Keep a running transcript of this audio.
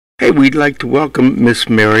Hey, we'd like to welcome Miss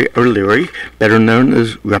Mary O'Leary, better known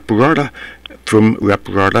as Reparata, from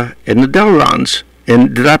Reparata and the Delrons.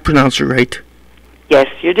 And did I pronounce it right? Yes,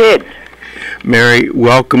 you did. Mary,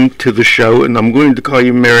 welcome to the show, and I'm going to call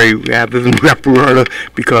you Mary rather than Reparata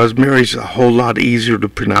because Mary's a whole lot easier to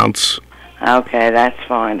pronounce. Okay, that's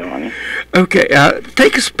fine, Arnie. Okay,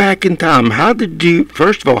 take us back in time.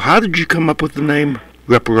 First of all, how did you come up with the name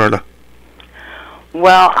Reparata?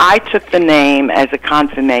 Well, I took the name as a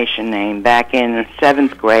confirmation name back in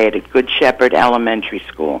 7th grade at Good Shepherd Elementary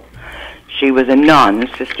School. She was a nun,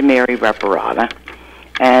 Sister Mary Reparata,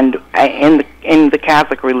 and in the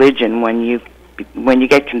Catholic religion, when you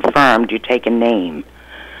get confirmed, you take a name,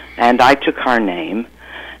 and I took her name.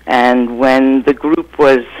 And when the group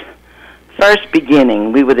was first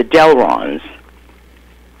beginning, we were the Delrons,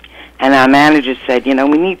 and our manager said, we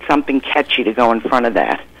need something catchy to go in front of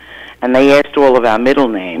that. And they asked all of our middle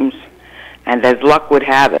names, and as luck would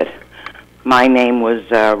have it, my name was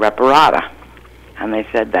Reparata. And they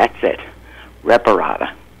said, that's it,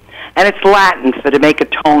 Reparata. And it's Latin for to make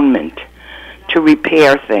atonement, to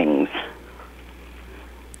repair things.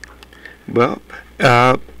 Well,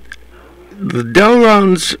 the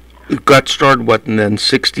Delrons got started, in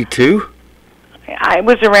 62? I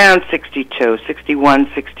was around 62, 61,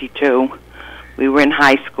 62. We were in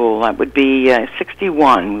high school. That would be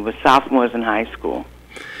 61. We were sophomores in high school.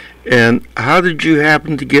 And how did you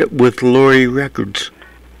happen to get with Laurie Records?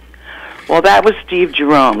 Well, that was Steve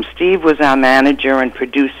Jerome. Steve was our manager and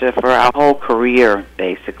producer for our whole career,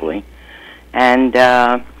 basically. And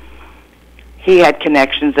he had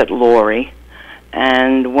connections at Laurie.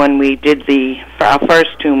 And when we did our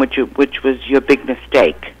first tune, which was Your Big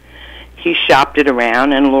Mistake, he shopped it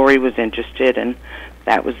around, and Laurie was interested, and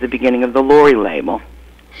that was the beginning of the Laurie label.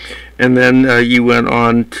 And then you went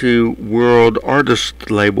on to World Artist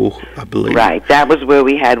label, I believe. Right. That was where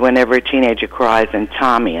we had Whenever a Teenager Cries and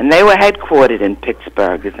Tommy. And they were headquartered in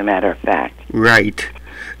Pittsburgh, as a matter of fact. Right.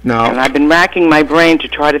 Now, and I've been racking my brain to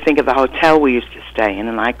try to think of the hotel we used to stay in,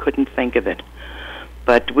 and I couldn't think of it.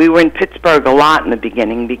 But we were in Pittsburgh a lot in the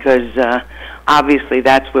beginning because obviously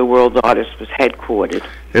that's where World Artist was headquartered.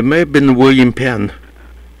 It may have been William Penn.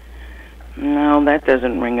 No, that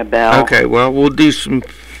doesn't ring a bell. Okay, well, we'll do some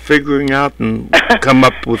figuring out and come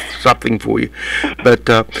up with something for you. But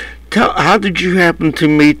how did you happen to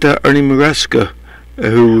meet Ernie Maresca,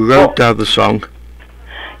 who wrote the song?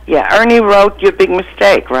 Yeah, Ernie wrote Your Big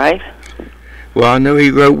Mistake, right? Well, I know he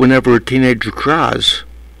wrote Whenever a Teenager Cries.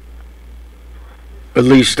 At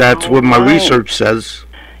least that's what my research says.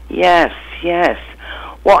 Yes, yes.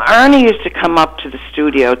 Well, Ernie used to come up to the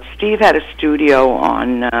studio. Steve had a studio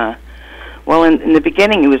on, in the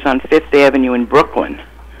beginning, he was on 5th Avenue in Brooklyn.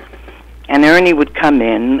 And Ernie would come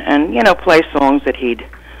in and, play songs that he'd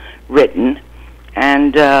written.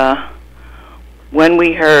 And when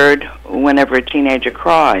we heard Whenever a Teenager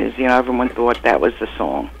Cries, everyone thought that was the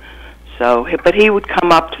song. But he would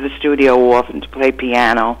come up to the studio often to play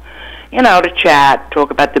piano, to chat,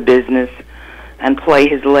 talk about the business, and play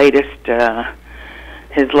his latest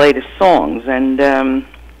songs. And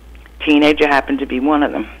Teenager happened to be one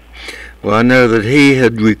of them. Well, I know that he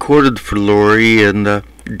had recorded for Laurie and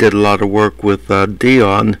did a lot of work with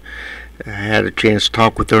Dion. I had a chance to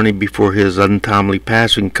talk with Ernie before his untimely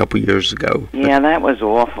passing a couple years ago. Yeah, that was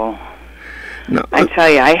awful. No, I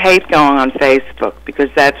tell you, I hate going on Facebook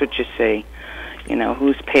because that's what you see,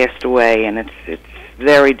 who's passed away, and it's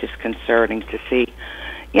very disconcerting to see,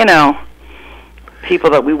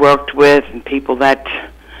 people that we worked with and people that,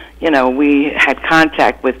 we had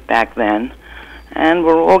contact with back then. And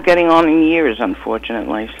we're all getting on in years,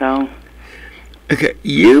 unfortunately, so... Okay,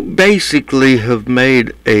 you basically have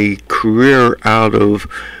made a career out of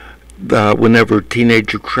Whenever a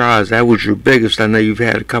Teenager Cries. That was your biggest. I know you've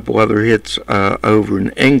had a couple other hits over in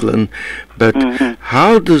England, but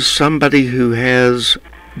how does somebody who has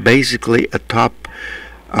basically a top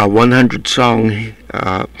 100 song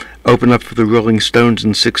open up for the Rolling Stones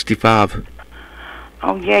in 65?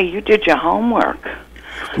 Oh, yeah, you did your homework.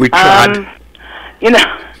 We tried.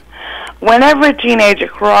 Whenever a Teenager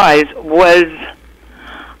Cries was,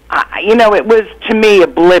 it was, to me, a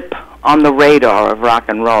blip on the radar of rock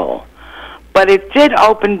and roll. But it did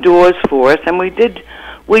open doors for us, and we did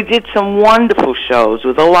some wonderful shows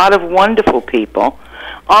with a lot of wonderful people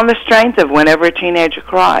on the strength of Whenever a Teenager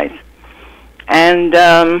Cries. And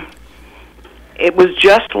it was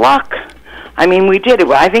just luck. I mean, we did it.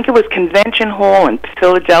 I think it was Convention Hall in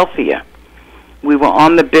Philadelphia. We were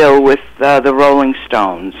on the bill with the Rolling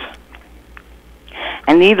Stones.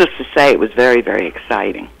 And needless to say, it was very, very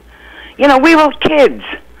exciting. We were kids.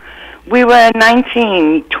 We were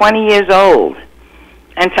 19, 20 years old.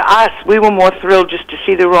 And to us, we were more thrilled just to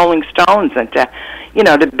see the Rolling Stones than to,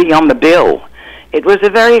 to be on the bill. It was a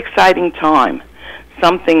very exciting time,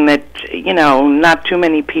 something that, not too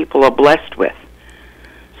many people are blessed with.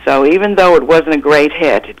 So even though it wasn't a great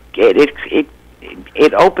hit,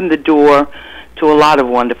 it opened the door to a lot of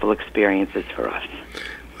wonderful experiences for us.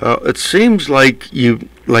 It seems like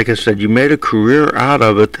like I said, you made a career out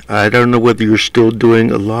of it. I don't know whether you're still doing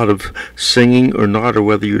a lot of singing or not, or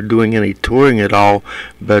whether you're doing any touring at all,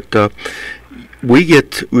 but we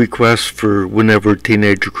get requests for Whenever a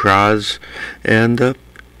Teenager Cries, and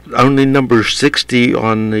only number 60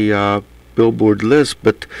 on the Billboard list,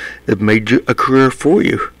 but it made a career for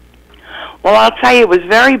you. Well, I'll tell you, it was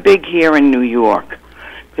very big here in New York,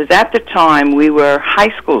 because at the time we were high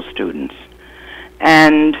school students,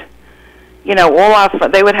 and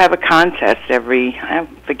they would have a contest I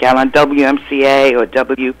forget, on WMCA or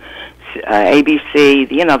ABC,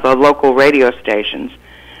 the local radio stations,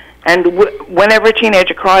 and Whenever a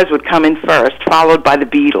Teenager Cries would come in first, followed by the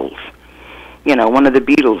Beatles, one of the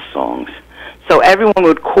Beatles songs. So everyone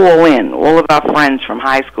would call in. All of our friends from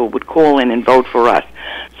high school would call in and vote for us.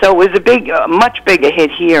 So it was a much bigger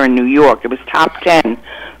hit here in New York. It was top 10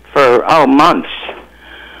 for, months.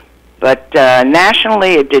 But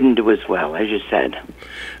nationally, it didn't do as well, as you said.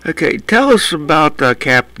 Okay, tell us about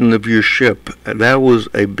Captain of Your Ship. That was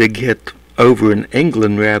a big hit over in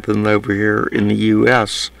England rather than over here in the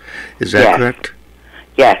U.S. Is that correct?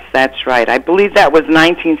 Yes, that's right. I believe that was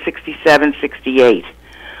 1967-68.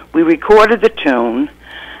 We recorded the tune,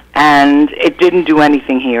 and it didn't do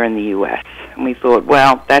anything here in the U.S. And we thought,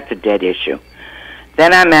 well, that's a dead issue.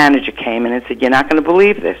 Then our manager came in and said, you're not going to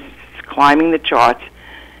believe this. It's climbing the charts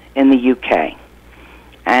in the U.K.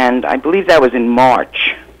 And I believe that was in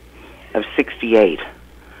March of 68.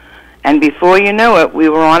 And before you knew it, we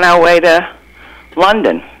were on our way to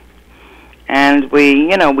London. And we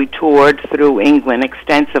toured through England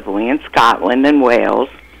extensively, and Scotland and Wales.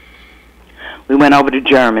 We went over to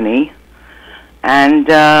Germany, and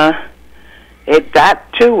that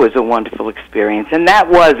too was a wonderful experience. And that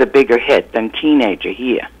was a bigger hit than Teenager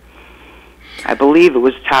here. I believe it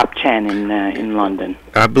was top 10 in London.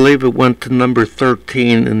 I believe it went to number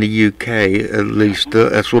 13 in the UK, at least.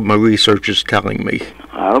 That's what my research is telling me.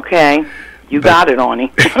 Okay. Got it,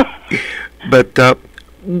 Arnie. But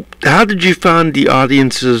how did you find the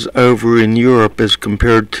audiences over in Europe as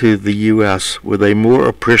compared to the U.S.? Were they more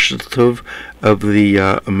appreciative of the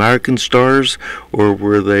American stars, or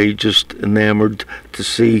were they just enamored to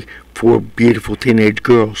see four beautiful teenage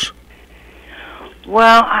girls?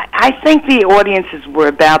 Well, I think the audiences were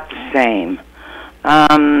about the same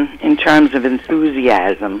in terms of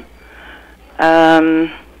enthusiasm.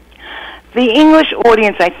 The English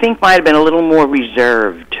audience, I think, might have been a little more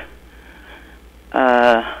reserved.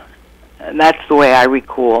 That's the way I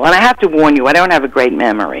recall. And I have to warn you, I don't have a great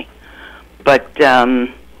memory. But as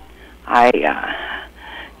I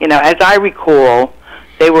recall,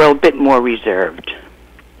 they were a bit more reserved.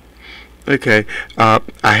 Okay.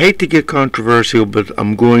 I hate to get controversial, but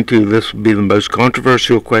I'm going to. This will be the most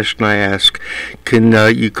controversial question I ask. Can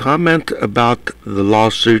you comment about the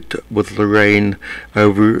lawsuit with Lorraine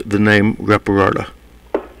over the name Reparata?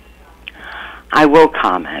 I will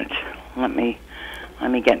comment. Let me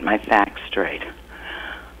get my facts straight.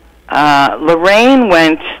 Lorraine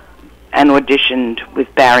went and auditioned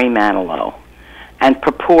with Barry Manilow and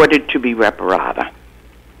purported to be Reparata.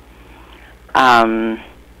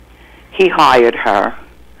 He hired her.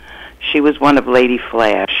 She was one of Lady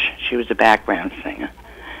Flash. She was a background singer.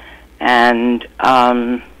 And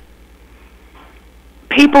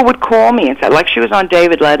people would call me and say, like she was on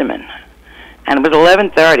David Letterman. And it was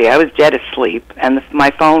 11:30. I was dead asleep. And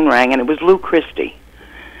my phone rang, and it was Lou Christie.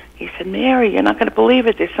 He said, Mary, you're not going to believe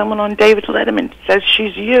it. There's someone on David Letterman says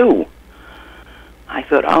she's you. I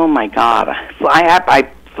thought, oh, my God.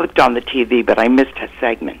 I flipped on the TV, but I missed her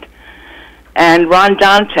segment. And Ron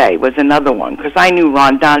Dante was another one, because I knew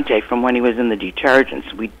Ron Dante from when he was in the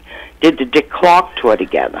Detergents. We did the Dick Clark tour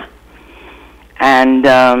together. And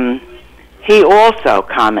he also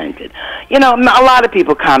commented. A lot of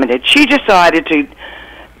people commented. She decided to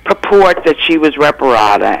purport that she was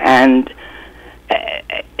Reparata, and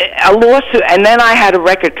a lawsuit. And then I had a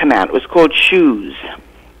record come out. It was called Shoes.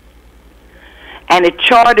 And it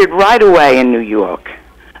charted right away in New York.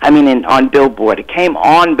 On Billboard. It came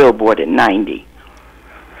on Billboard at 90.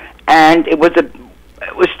 And it was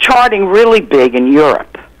charting really big in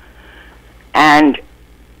Europe. And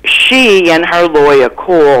she and her lawyer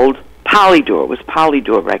called Polydor. It was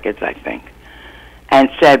Polydor Records, I think. And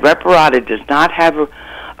said, Reparata does not have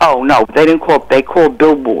they didn't call, they called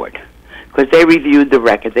Billboard. because they reviewed the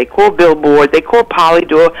record. They called Billboard, they called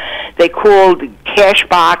Polydor, they called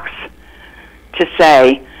Cashbox to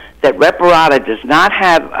say that Reparata does not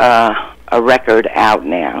have a record out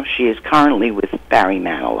now. She is currently with Barry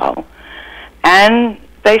Manilow. And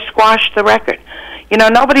they squashed the record. You know,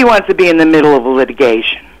 nobody wants to be in the middle of a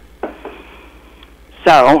litigation.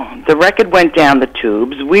 So the record went down the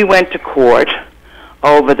tubes. We went to court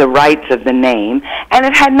over the rights of the name, and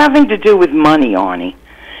it had nothing to do with money, Arnie.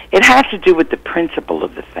 It has to do with the principle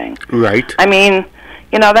of the thing. Right. I mean,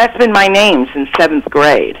 you know, that's been my name since 7th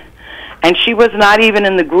grade. And she was not even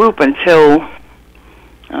in the group until,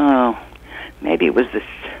 maybe it was the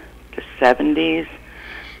 70s,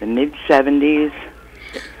 the mid-70s.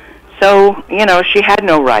 So, you know, she had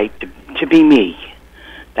no right to be me.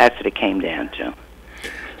 That's what it came down to.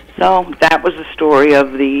 So that was the story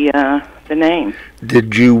of the name.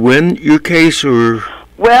 Did you win your case, or?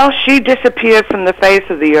 Well, she disappeared from the face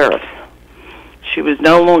of the earth. She was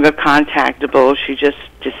no longer contactable. She just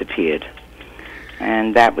disappeared.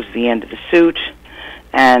 And that was the end of the suit,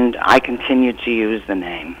 and I continued to use the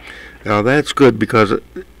name. Now, that's good, because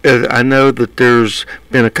I know that there's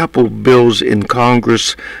been a couple of bills in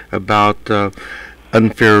Congress about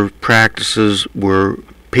unfair practices where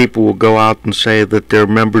people will go out and say that they're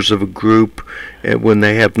members of a group and when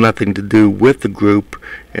they have nothing to do with the group.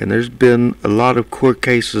 And there's been a lot of court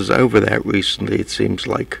cases over that recently, it seems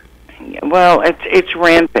like. Well, it's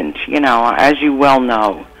rampant, you know, as you well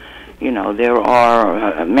know. You know, there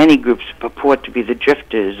are many groups purport to be the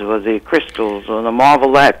Drifters or the Crystals or the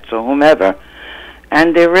Marvelettes or whomever,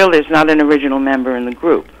 and there really is not an original member in the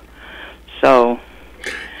group. So,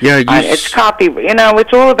 yeah, it's copy. You know,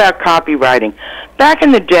 it's all about copywriting. Back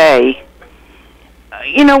in the day,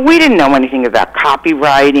 you know, we didn't know anything about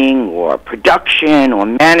copywriting or production or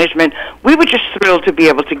management. We were just thrilled to be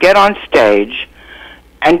able to get on stage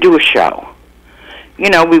and do a show. You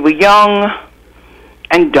know, we were young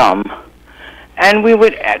and dumb, and we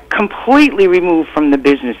would completely remove from the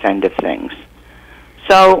business end of things.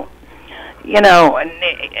 So, you know,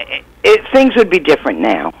 things would be different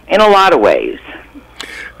now in a lot of ways.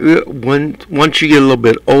 Once you get a little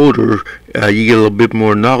bit older, you get a little bit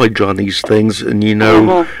more knowledge on these things, and you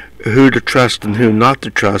know who to trust and who not to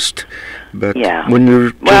trust. But when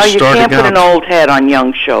you're just starting out, you can't put an old head on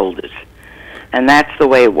young shoulders, and that's the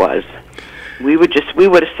way it was. We would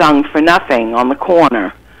have sung for nothing on the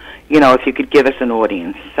corner, you know, if you could give us an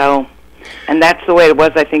audience. So, and that's the way it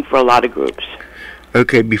was, I think, for a lot of groups.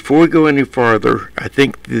 Okay, before we go any farther, I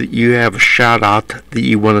think that you have a shout-out that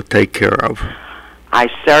you want to take care of. I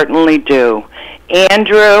certainly do.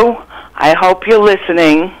 Andrew, I hope you're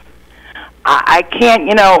listening. I can't,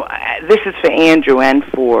 you know, this is for Andrew and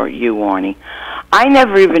for you, Arnie. I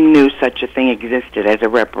never even knew such a thing existed as a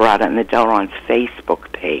Reparata and the Delrons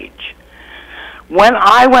Facebook page. When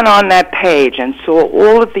I went on that page and saw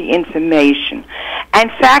all of the information, and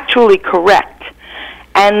factually correct,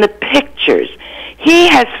 and the pictures, he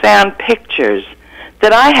has found pictures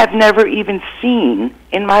that I have never even seen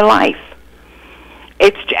in my life.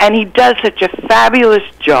 And he does such a fabulous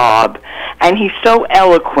job, and he's so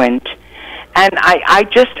eloquent, and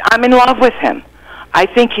I'm in love with him. I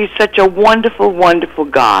think he's such a wonderful, wonderful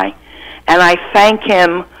guy, and I thank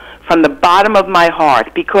him from the bottom of my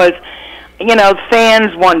heart, because, you know,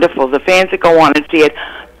 fans, wonderful, the fans that go on and see it,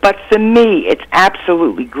 but for me, it's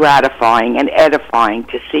absolutely gratifying and edifying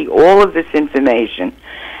to see all of this information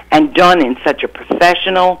and done in such a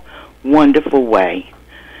professional, wonderful way.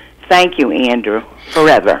 Thank you, Andrew,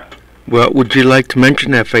 forever. Well, would you like to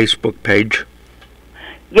mention that Facebook page?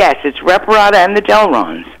 Yes, it's Reparata and the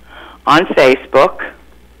Delrons on Facebook.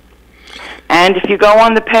 And if you go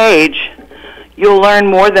on the page, you'll learn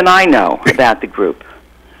more than I know about the group.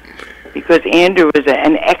 Because Andrew is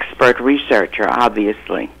an expert researcher,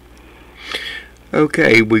 obviously.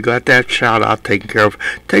 Okay, we got that shout-out taken care of.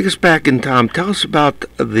 Take us back in time. Tell us about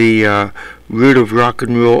the root of rock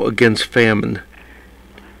and roll against famine.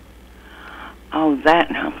 Oh, that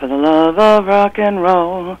now, for the love of rock and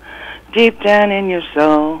roll, deep down in your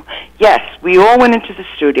soul. Yes, we all went into the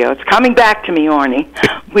studio. It's coming back to me, Arnie.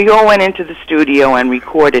 We all went into the studio and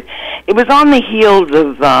recorded. It was on the heels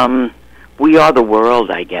of We Are the World,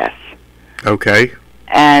 I guess. Okay.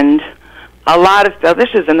 And a lot of, this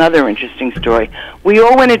is another interesting story. We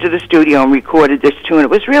all went into the studio and recorded this tune. It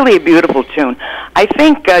was really a beautiful tune. I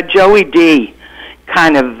think Joey D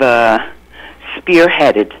kind of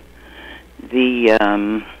spearheaded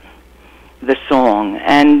the song,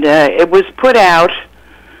 and it was put out,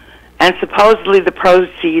 and supposedly the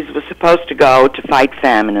proceeds were supposed to go to fight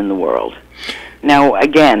famine in the world. Now,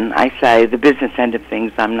 again, I say the business end of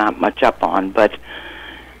things I'm not much up on, but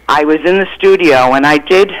I was in the studio, and I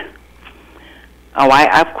did.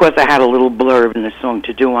 Of course, I had a little blurb in the song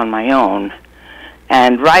to do on my own.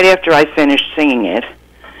 And right after I finished singing it,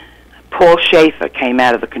 Paul Schaefer came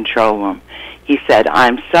out of the control room. He said,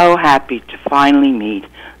 "I'm so happy to finally meet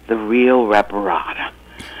the real Reparata,"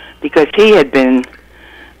 because he had been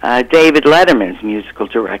David Letterman's musical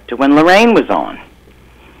director when Lorraine was on.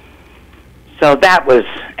 So that was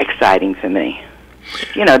exciting for me,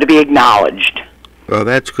 to be acknowledged. Well,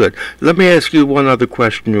 that's good. Let me ask you one other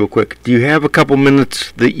question real quick. Do you have a couple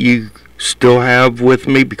minutes that you still have with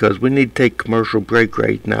me? Because we need to take a commercial break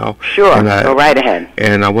right now. Sure, go right ahead.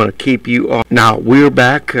 And I want to keep you on. Now, we're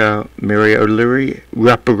back. Mary O'Leary,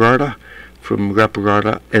 Reparata, from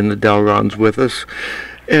Reparata and the Delrons with us.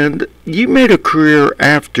 And you made a career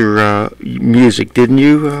after music, didn't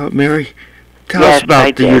you, Mary? Tell us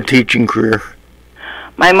about your teaching career.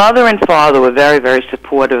 My mother and father were very, very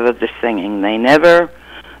supportive of the singing. They never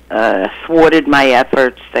thwarted my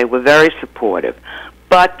efforts. They were very supportive.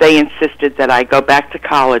 But they insisted that I go back to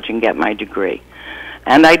college and get my degree.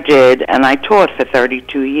 And I did, and I taught for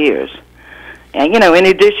 32 years. And, in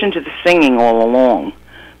addition to the singing all along.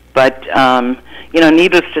 But,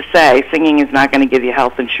 needless to say, singing is not going to give you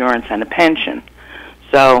health insurance and a pension.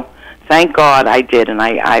 So, thank God I did, and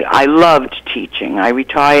I loved teaching. I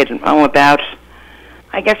retired,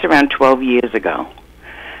 around 12 years ago.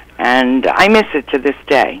 And I miss it to this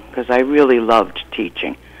day, because I really loved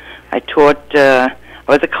teaching. I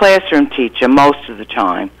was a classroom teacher most of the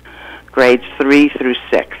time, grades 3 through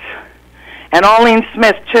 6. And Arlene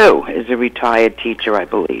Smith, too, is a retired teacher, I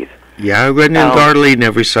believe. Yeah, I run into Arlene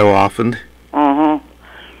every so often. Mm-hmm.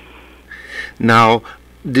 Now,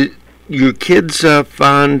 did your kids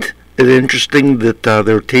find it interesting that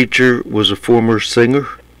their teacher was a former singer?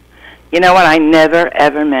 You know what? I never,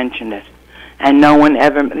 ever mentioned it. And no one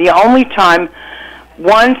ever... The only time...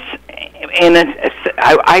 Once...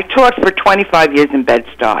 I taught for 25 years in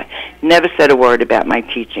Bed-Stuy. Never said a word about my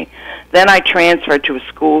teaching. Then I transferred to a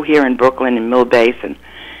school here in Brooklyn in Mill Basin.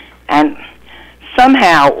 And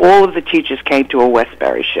somehow all of the teachers came to a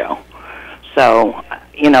Westbury show. So,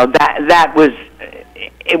 that was...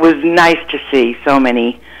 It was nice to see so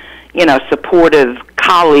many, supportive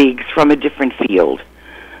colleagues from a different field.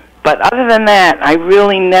 But other than that, I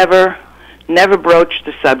really never broached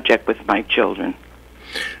the subject with my children.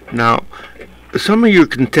 Now, some of your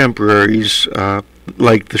contemporaries,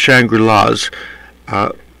 like the Shangri-Las,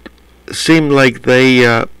 seemed like they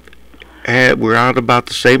were out about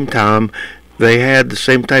the same time. They had the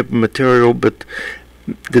same type of material, but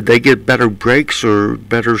did they get better breaks or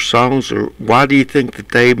better songs, or why do you think that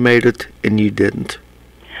they made it and you didn't?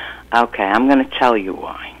 Okay, I'm going to tell you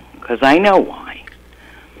why, because I know why.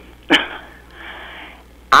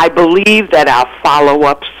 I believe that our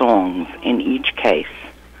follow-up songs in each case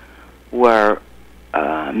were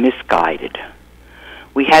misguided.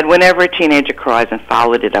 We had Whenever a Teenager Cries and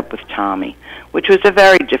followed it up with Tommy, which was a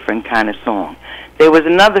very different kind of song. There was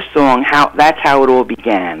another song, That's How It All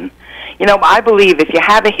Began. I believe if you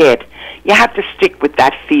have a hit, you have to stick with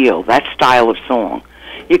that feel, that style of song.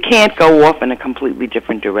 You can't go off in a completely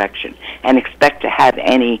different direction and expect to have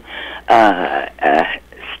any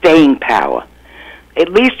staying power. At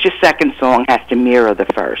least your second song has to mirror the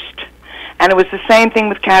first. And it was the same thing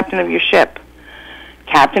with Captain of Your Ship.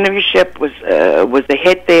 Captain of Your Ship was a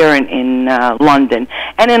hit there in London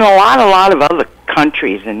and in a lot of other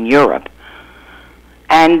countries in Europe.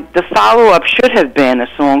 And the follow-up should have been a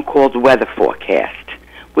song called Weather Forecast,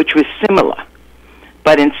 which was similar.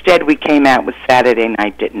 But instead we came out with Saturday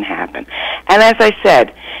Night Didn't Happen. And as I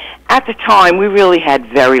said, at the time we really had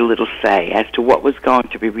very little say as to what was going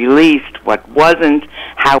to be released, what wasn't,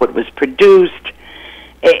 how it was produced,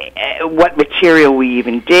 what material we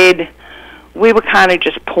even did. We were kind of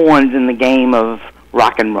just pawns in the game of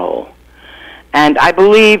rock and roll. And I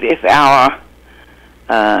believe if our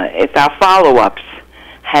follow-ups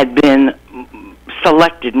had been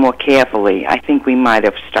selected more carefully, I think we might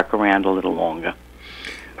have stuck around a little longer.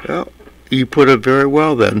 Well, you put it very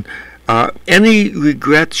well then. Any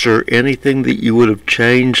regrets or anything that you would have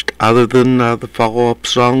changed other than the follow-up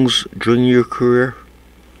songs during your career?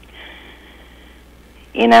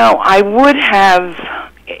 I would have...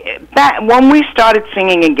 when we started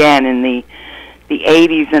singing again in the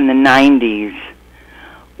 80s and the 90s,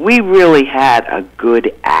 we really had a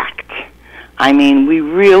good act. I mean, we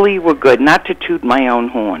really were good, not to toot my own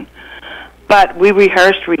horn. But we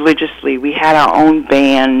rehearsed religiously. We had our own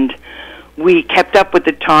band. We kept up with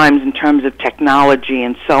the times in terms of technology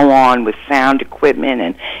and so on, with sound equipment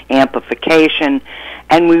and amplification.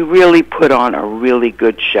 And we really put on a really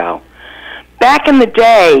good show. Back in the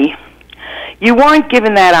day, You weren't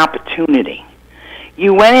given that opportunity.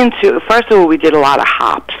 You went into, first of all, we did a lot of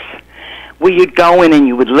hops, where you'd go in and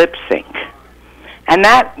you would lip sync. And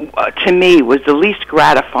that, to me, was the least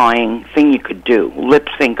gratifying thing you could do, lip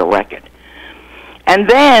sync a record. And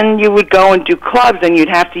then you would go and do clubs, and you'd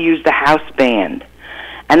have to use the house band.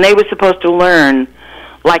 And they were supposed to learn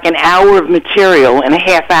like an hour of material in a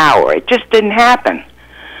half hour. It just didn't happen.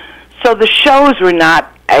 So the shows were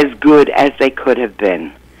not as good as they could have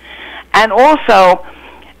been. And also,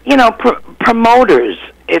 you know, promoters,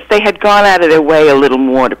 if they had gone out of their way a little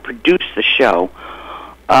more to produce the show,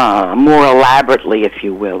 more elaborately, if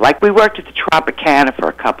you will. Like, we worked at the Tropicana for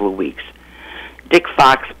a couple of weeks. Dick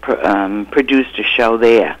Fox produced a show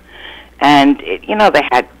there. And, you know, they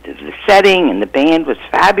had the setting, and the band was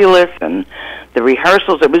fabulous, and the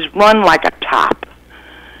rehearsals, it was run like a top.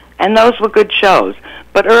 And those were good shows.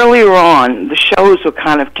 But earlier on, the shows were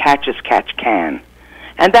kind of catch as catch can.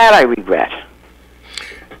 And that I regret.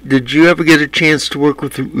 Did you ever get a chance to work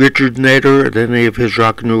with Richard Nader at any of his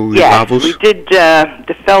rock and roll revivals? Yes, we did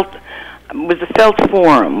the Felt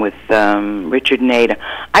Forum with Richard Nader.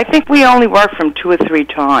 I think we only worked from 2 or 3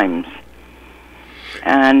 times.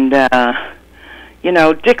 And, you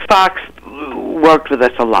know, Dick Fox worked with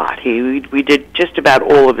us a lot. We did just about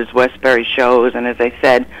all of his Westbury shows, and as I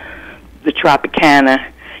said, the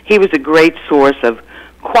Tropicana. He was a great source of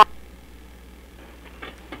quality.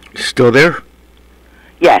 Still there?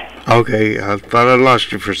 Yes. Okay, I thought I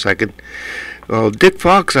lost you for a second. Well, Dick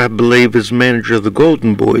Fox, I believe, is manager of the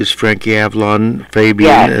Golden Boys, Frankie Avalon,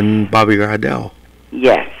 Fabian, and Bobby Rydell.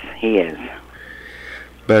 Yes, he is.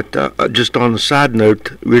 But just on a side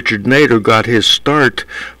note, Richard Nader got his start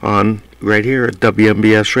on right here at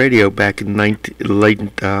WMBS Radio back in late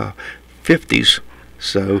 50s.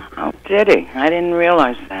 So. Oh, did he? I didn't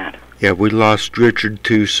realize that. Yeah, we lost Richard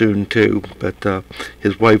too soon, too, but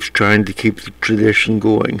his wife's trying to keep the tradition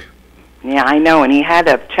going. Yeah, I know, and he had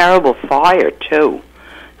a terrible fire, too.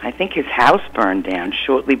 I think his house burned down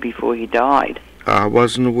shortly before he died. I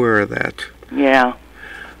wasn't aware of that. Yeah.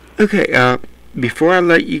 Okay, before I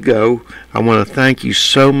let you go, I want to thank you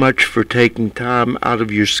so much for taking time out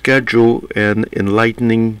of your schedule and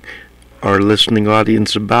enlightening our listening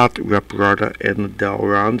audience about Reparata and the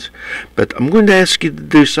Delrons. But I'm going to ask you to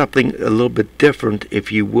do something a little bit different,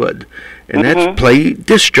 if you would. And that's play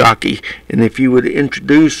disc jockey. And if you would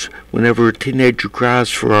introduce Whenever a Teenager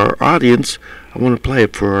Cries for our audience, I want to play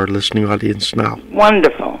it for our listening audience now.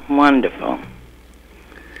 Wonderful, wonderful.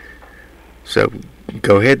 So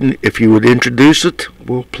go ahead, and if you would introduce it,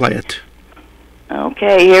 we'll play it.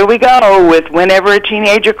 Okay, here we go with Whenever a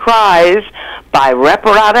Teenager Cries by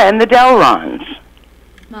Reparata and the Delrons.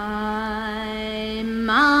 My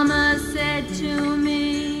mama said to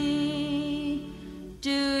me, do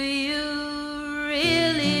you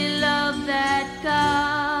really love that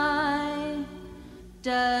guy?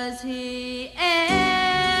 Does he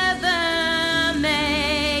ever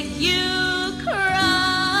make you cry?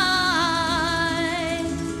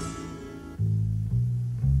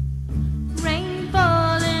 Rain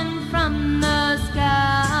falling from the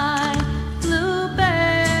sky,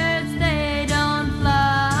 bluebirds, they don't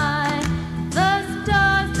fly. The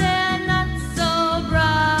stars, they're not so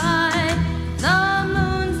bright. The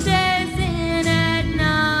moon stays in at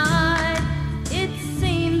night. It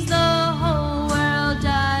seems the whole world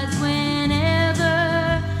dies when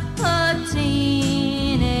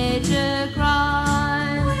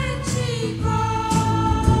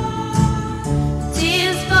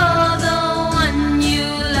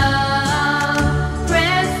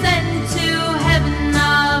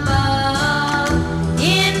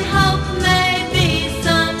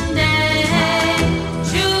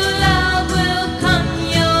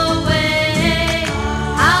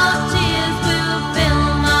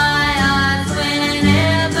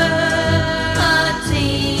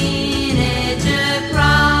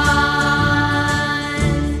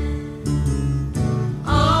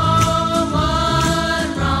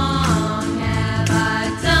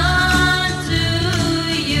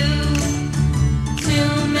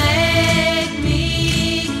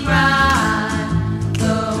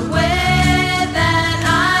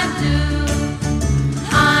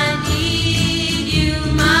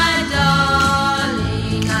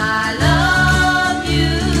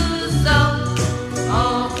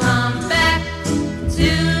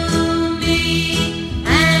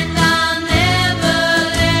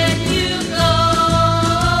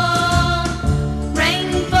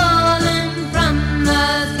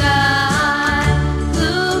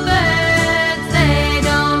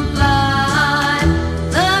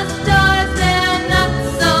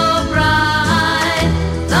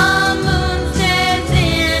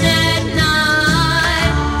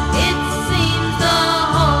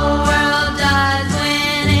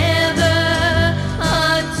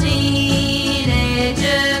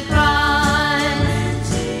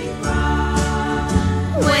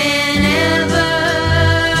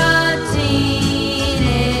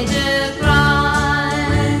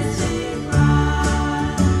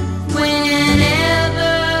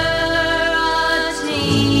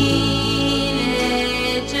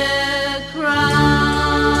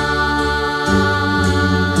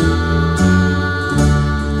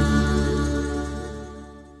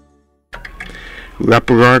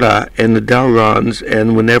Reparata and the Delrons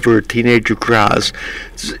and Whenever a Teenager Cries.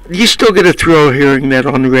 You still get a thrill hearing that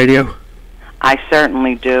on the radio? I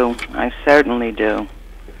certainly do. I certainly do.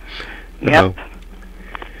 Yep.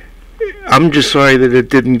 I'm just sorry that it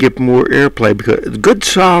didn't get more airplay, because it's a good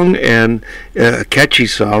song and a catchy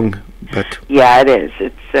song, but yeah, it is.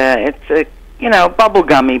 It's a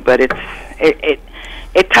bubblegummy, but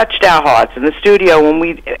it touched our hearts in the studio.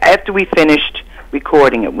 After we finished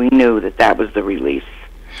recording it, we knew that was the release.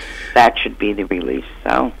 That should be the release.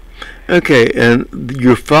 So. Okay, and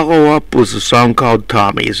your follow-up was a song called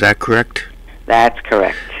Tommy. Is that correct? That's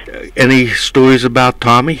correct. Any stories about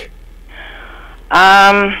Tommy?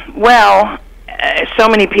 Well, so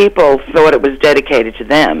many people thought it was dedicated to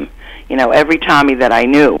them. Every Tommy that I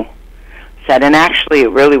knew said, and actually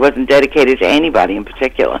it really wasn't dedicated to anybody in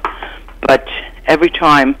particular, but every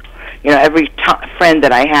time, every friend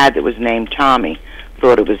that I had that was named Tommy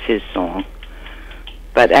thought it was his song.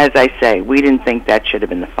 But as I say, we didn't think that should have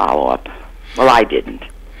been the follow-up. Well, I didn't.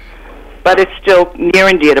 But it's still near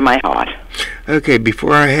and dear to my heart. Okay,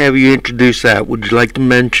 before I have you introduce that, would you like to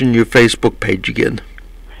mention your Facebook page again?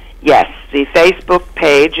 Yes, the Facebook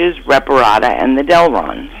page is Reparata and the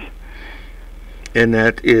Delrons. And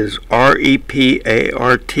that is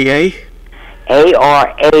Reparta?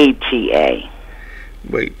 Arata.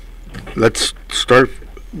 Wait, let's start.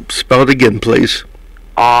 Spell it again, please.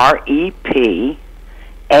 Reparata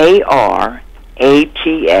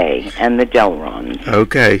and the Delrons.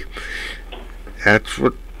 Okay. That's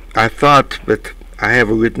what I thought, but I have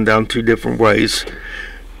it written down two different ways.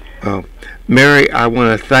 Mary, I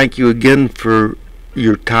want to thank you again for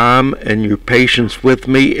your time and your patience with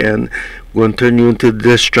me, and we're going to turn you into the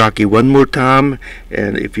disc jockey one more time,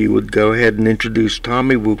 and if you would go ahead and introduce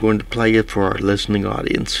Tommy, we're going to play it for our listening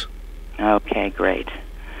audience. Okay, great.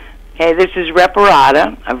 Okay, this is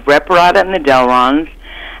Reparata of Reparata and the Delrons,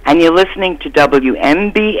 and you're listening to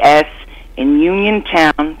WMBS in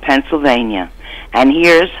Uniontown, Pennsylvania. And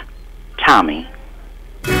here's Tommy.